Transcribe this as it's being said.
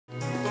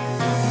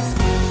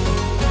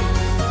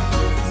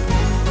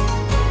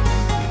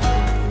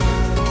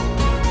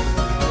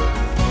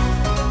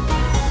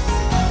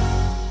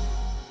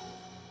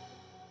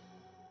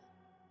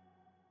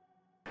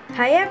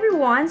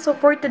everyone! So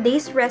for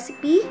today's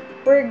recipe,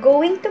 we're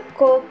going to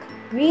cook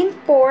green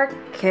pork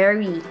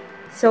curry.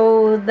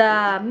 So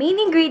the main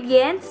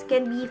ingredients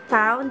can be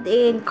found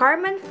in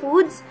Karman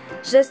Foods.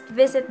 Just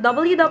visit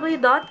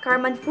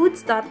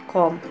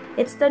www.karmanfoods.com.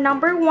 It's the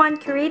 #1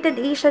 curated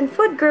Asian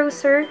food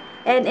grocer,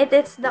 and it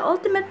is the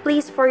ultimate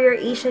place for your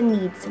Asian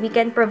needs. We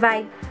can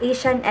provide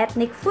Asian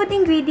ethnic food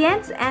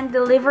ingredients and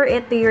deliver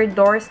it to your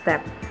doorstep.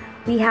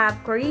 We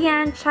have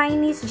Korean,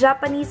 Chinese,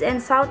 Japanese,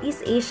 and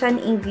Southeast Asian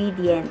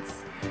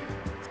ingredients.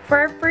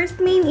 For our first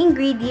main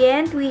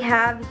ingredient, we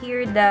have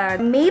here the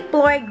Mae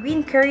Ploy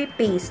green curry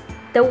paste.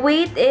 The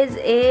weight is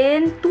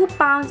in 2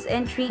 pounds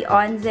and 3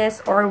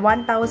 ounces or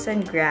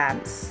 1,000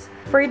 grams.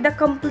 For the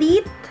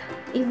complete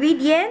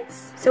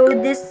ingredients, so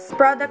this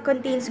product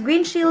contains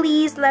green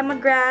chilies,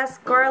 lemongrass,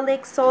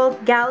 garlic,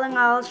 salt,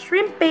 galangal,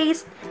 shrimp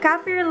paste,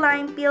 kaffir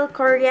lime peel,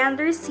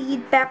 coriander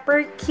seed,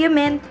 pepper,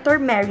 cumin,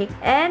 turmeric,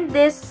 and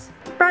this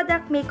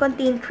product may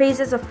contain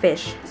traces of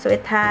fish, so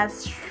it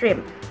has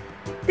shrimp.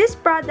 This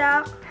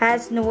product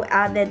has no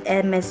added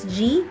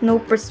MSG, no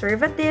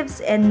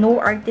preservatives, and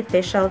no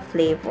artificial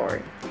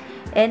flavor.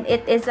 And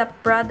it is a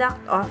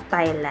product of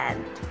Thailand.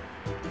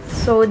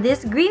 So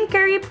this green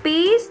curry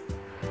paste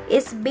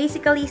is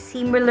basically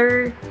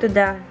similar to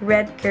the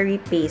red curry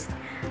paste.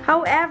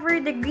 However,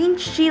 the green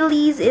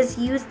chilies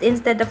is used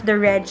instead of the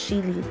red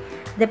chili.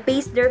 The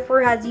paste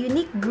therefore has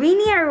unique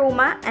greeny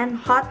aroma and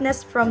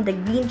hotness from the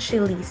green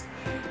chilies.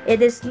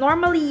 It is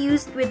normally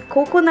used with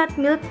coconut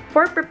milk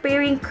for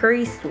preparing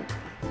curry soup.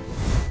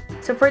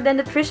 So for the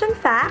nutrition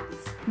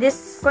facts,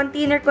 this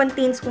container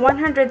contains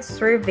 100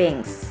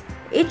 servings.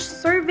 Each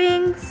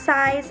serving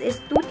size is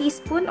 2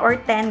 teaspoons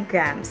or 10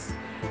 grams.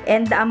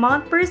 And the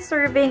amount per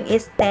serving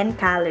is 10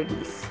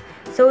 calories.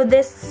 So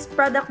this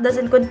product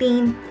doesn't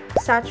contain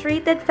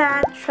saturated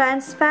fat,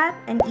 trans fat,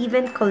 and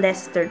even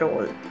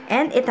cholesterol.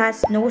 And it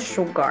has no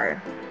sugar.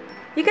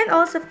 You can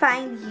also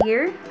find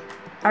here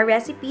a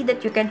recipe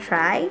that you can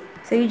try.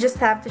 So you just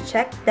have to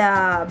check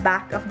the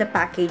back of the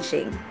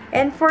packaging.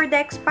 And for the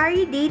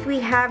expiry date,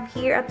 we have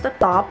here at the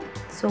top.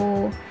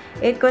 So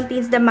it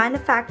contains the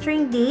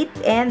manufacturing date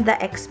and the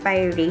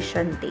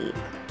expiration date.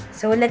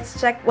 So let's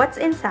check what's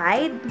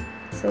inside.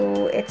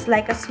 So it's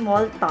like a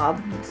small tub,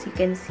 as you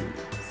can see.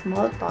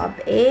 Small tub,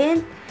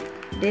 and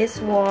this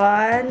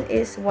one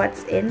is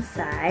what's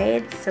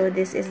inside. So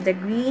this is the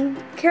green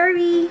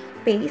curry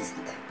paste,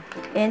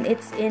 and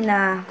it's in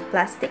a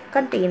plastic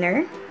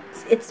container.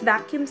 It's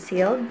vacuum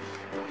sealed,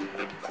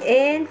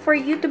 and for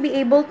you to be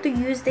able to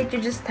use it, you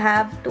just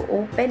have to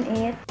open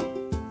it.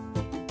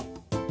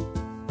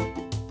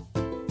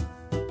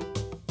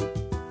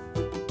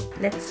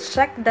 Let's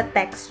check the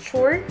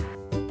texture.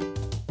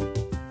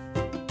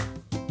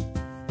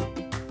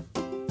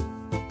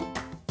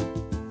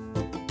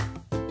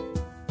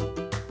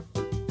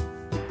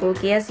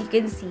 Okay, as you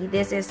can see,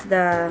 this is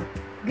the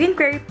green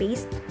curry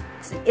paste.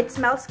 It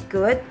smells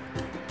good,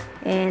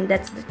 and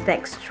that's the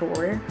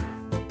texture.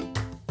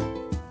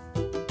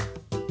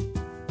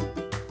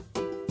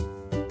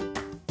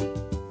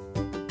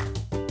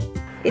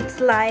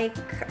 It's like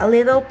a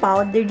little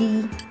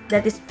powdery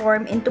that is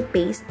formed into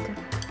paste.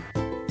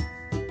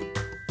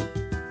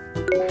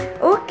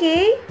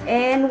 Okay,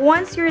 and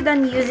once you're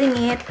done using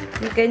it,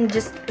 you can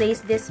just place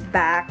this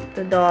back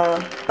to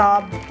the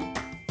tub.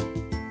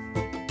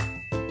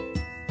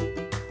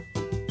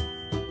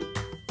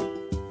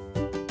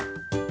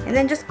 And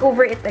then just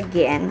cover it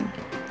again.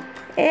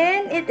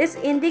 And it is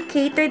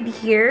indicated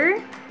here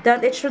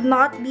that it should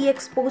not be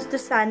exposed to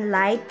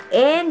sunlight,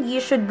 and you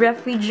should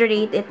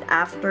refrigerate it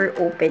after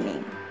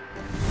opening.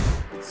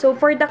 So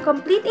for the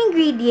complete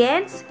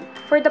ingredients,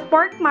 for the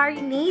pork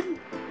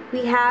marinade,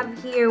 we have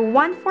here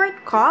 1/4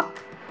 cup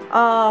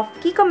of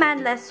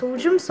Kikkoman-less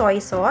sodium soy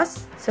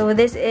sauce. So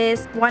this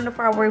is one of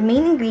our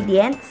main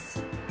ingredients.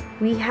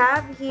 We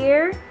have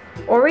here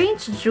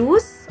orange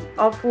juice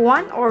of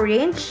 1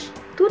 orange,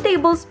 2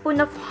 tablespoons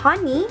of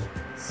honey.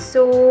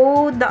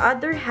 So the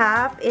other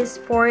half is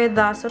for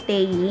the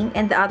sautéing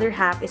and the other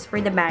half is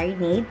for the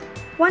marinade.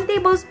 1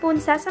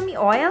 tablespoon sesame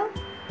oil.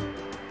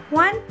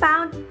 1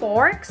 pound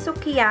pork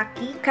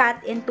sukiyaki cut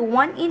into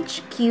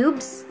 1-inch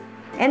cubes.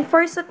 And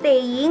for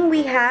sautéing,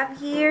 we have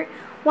here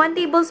 1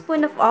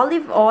 tablespoon of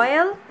olive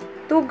oil,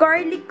 2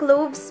 garlic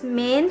cloves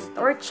minced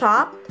or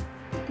chopped,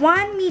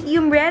 1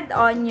 medium red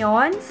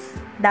onions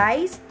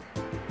diced.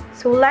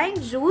 So lime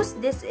juice,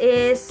 this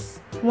is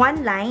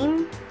 1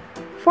 lime.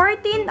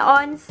 14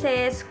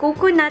 ounces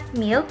coconut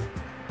milk.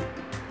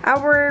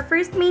 Our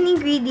first main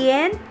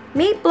ingredient,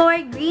 Mae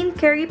Ploy green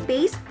curry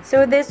paste.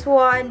 So this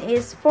one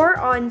is 4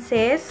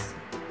 ounces.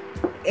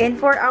 And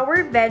for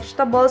our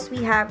vegetables,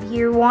 we have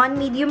here 1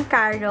 medium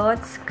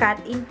carrots cut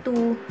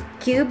into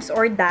cubes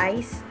or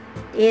diced.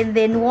 And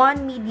then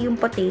 1 medium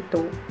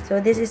potato.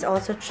 So this is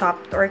also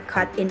chopped or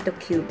cut into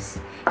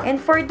cubes. And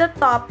for the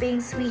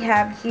toppings, we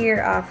have here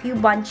a few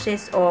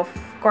bunches of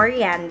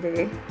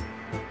coriander.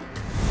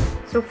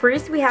 So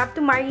first, we have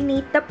to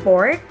marinate the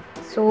pork.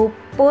 So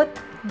put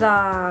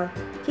the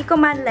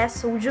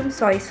Kikkoman-less sodium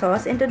soy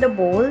sauce into the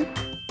bowl.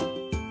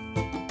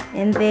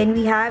 And then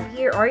we have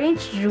here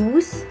orange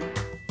juice.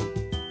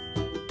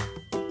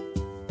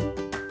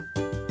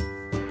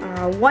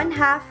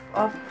 1/2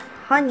 of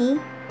honey.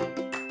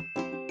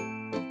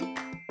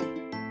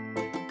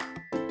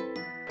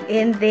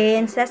 And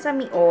then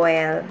sesame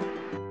oil.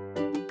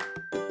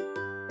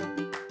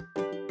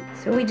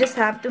 So we just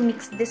have to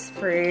mix this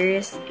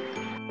first.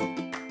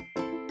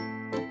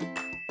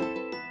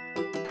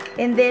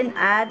 And then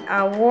add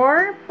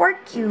our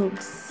pork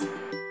cubes.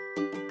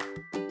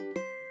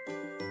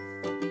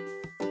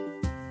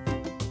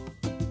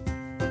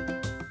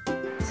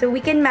 So we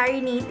can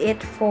marinate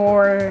it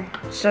for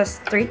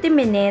just 30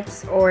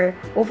 minutes or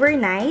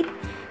overnight.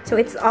 So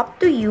it's up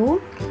to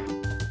you.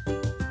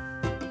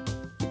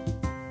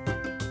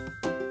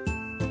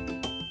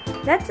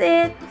 That's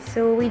it.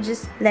 So we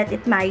just let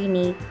it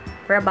marinate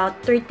for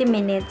about 30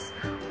 minutes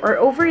or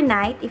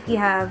overnight if you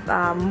have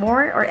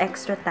more or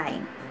extra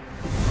time.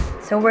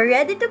 So we're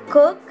ready to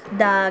cook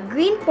the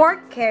green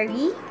pork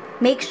curry.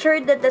 Make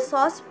sure that the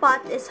sauce pot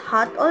is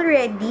hot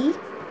already.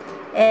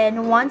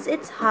 And once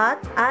it's hot,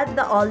 add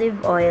the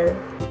olive oil.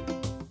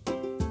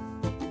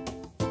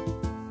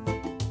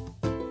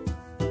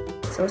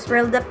 So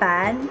swirl the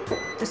pan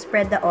to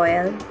spread the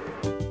oil.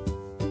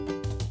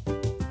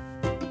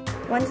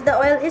 Once the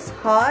oil is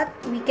hot,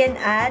 we can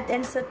add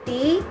and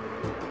saute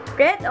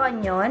red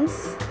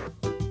onions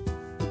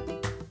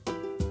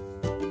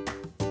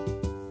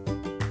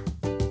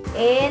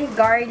and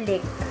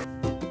garlic.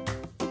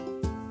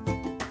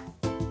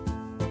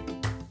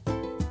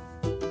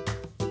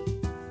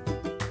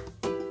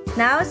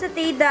 Now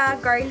saute the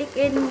garlic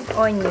and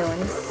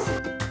onions.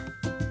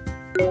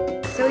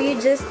 So you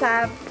just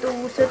have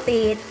to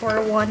saute it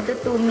for 1 to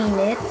 2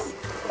 minutes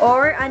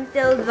or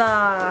until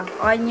the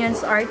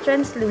onions are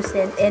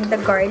translucent and the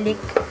garlic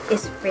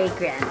is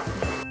fragrant.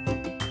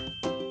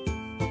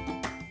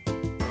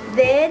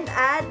 Then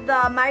add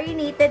the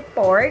marinated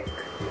pork.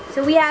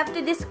 So we have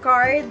to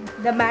discard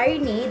the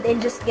marinade and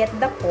just get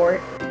the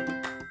pork.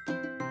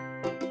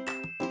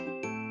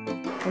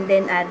 And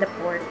then add the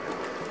pork.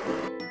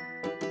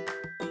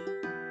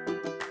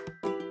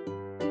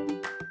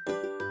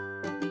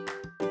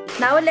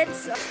 Now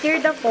let's stir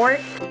the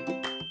pork.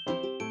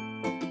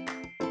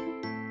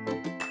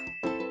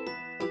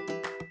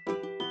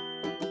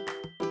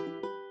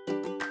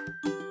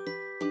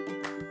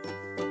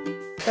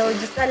 So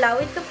just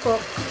allow it to cook.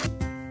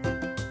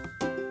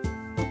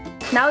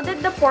 Now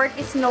that the pork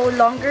is no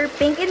longer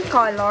pink in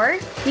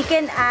color, we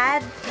can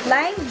add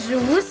lime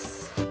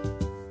juice,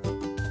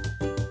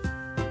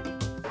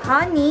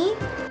 honey,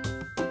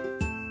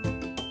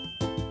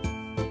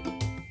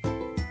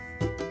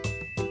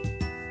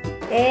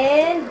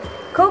 and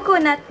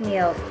coconut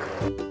milk.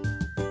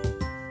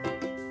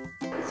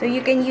 So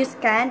you can use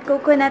canned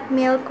coconut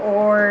milk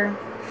or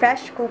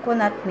fresh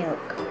coconut milk.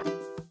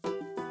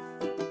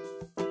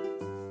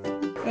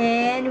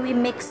 And we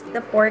mix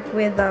the pork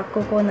with the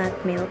coconut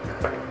milk.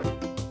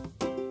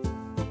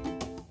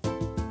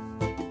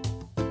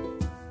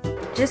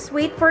 Just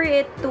wait for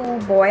it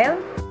to boil.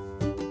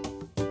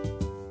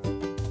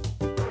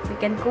 We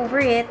can cover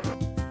it.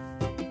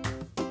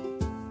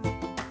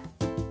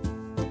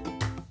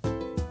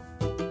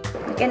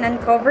 We can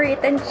uncover it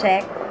and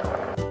check.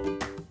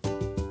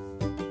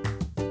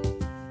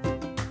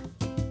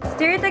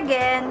 Stir it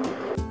again.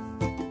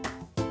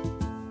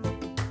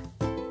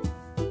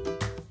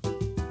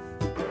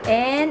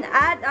 And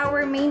add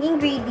our main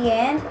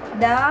ingredient,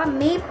 the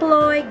Mae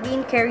Ploy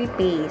green curry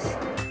paste.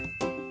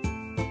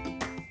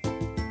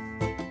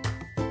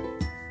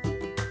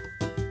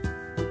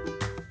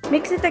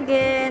 Mix it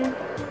again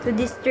to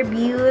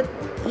distribute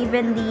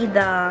evenly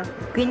the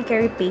green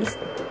curry paste.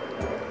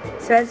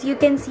 So as you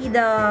can see,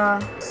 the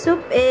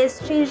soup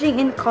is changing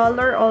in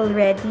color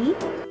already.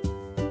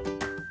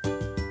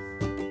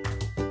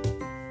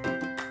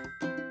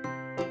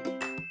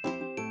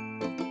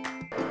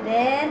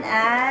 Then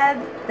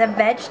add the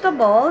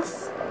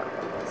vegetables.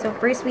 So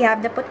first we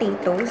have the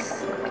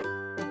potatoes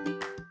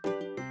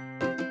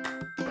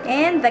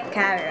and the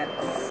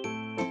carrots.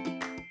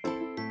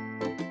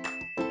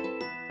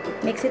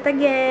 Mix it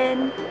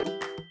again.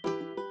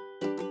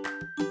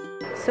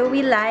 So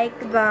we like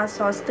the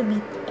sauce to be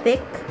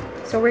thick.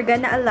 So we're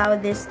gonna allow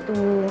this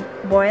to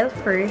boil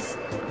first.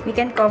 We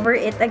can cover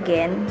it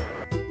again.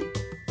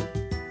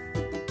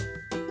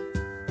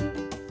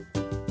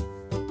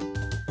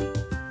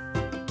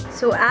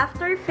 So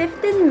after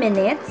 15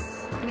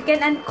 minutes, we can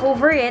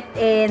uncover it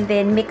and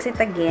then mix it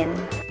again.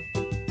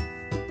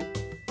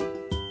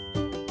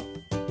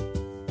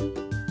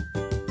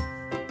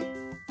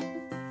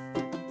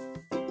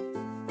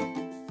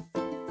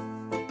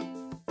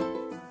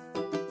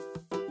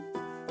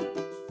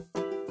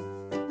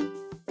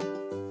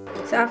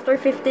 So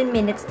after 15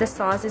 minutes, the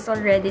sauce is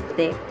already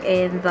thick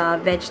and the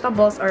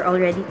vegetables are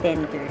already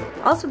tender.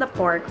 Also the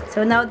pork.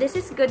 So now this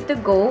is good to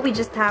go. We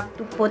just have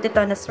to put it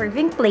on a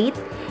serving plate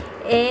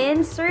and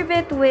serve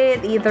it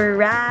with either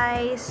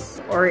rice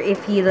or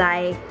if you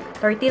like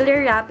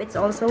tortilla wrap, it's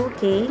also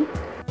okay.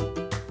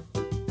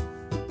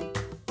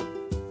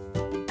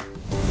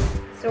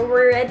 So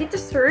we're ready to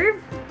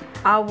serve.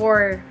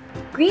 our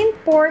green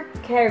pork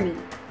curry.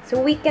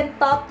 So we can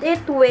top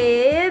it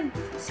with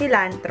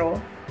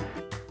cilantro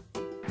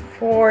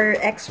for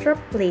extra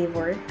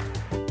flavor.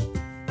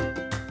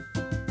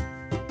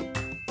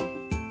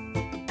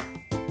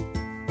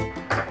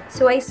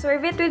 So I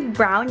serve it with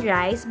brown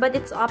rice, but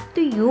it's up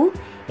to you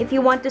if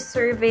you want to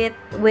serve it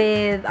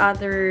with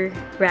other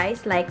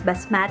rice like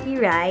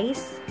basmati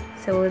rice.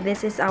 So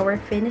this is our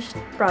finished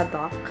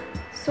product.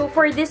 So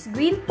for this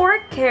green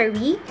pork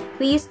curry,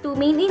 we use two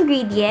main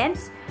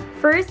ingredients.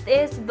 First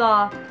is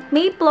the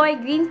Mae Ploy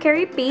green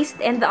curry paste,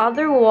 and the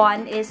other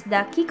one is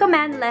the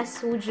Kikkoman less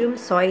sodium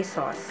soy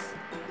sauce.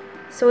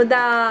 So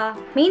the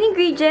main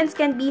ingredients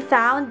can be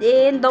found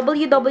in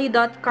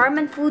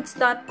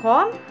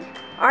www.karmanfoods.com.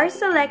 Our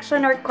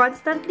selection are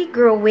constantly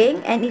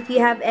growing, and if you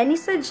have any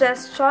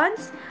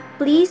suggestions,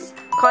 please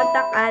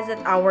contact us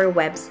at our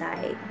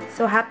website.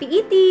 So happy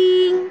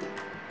eating!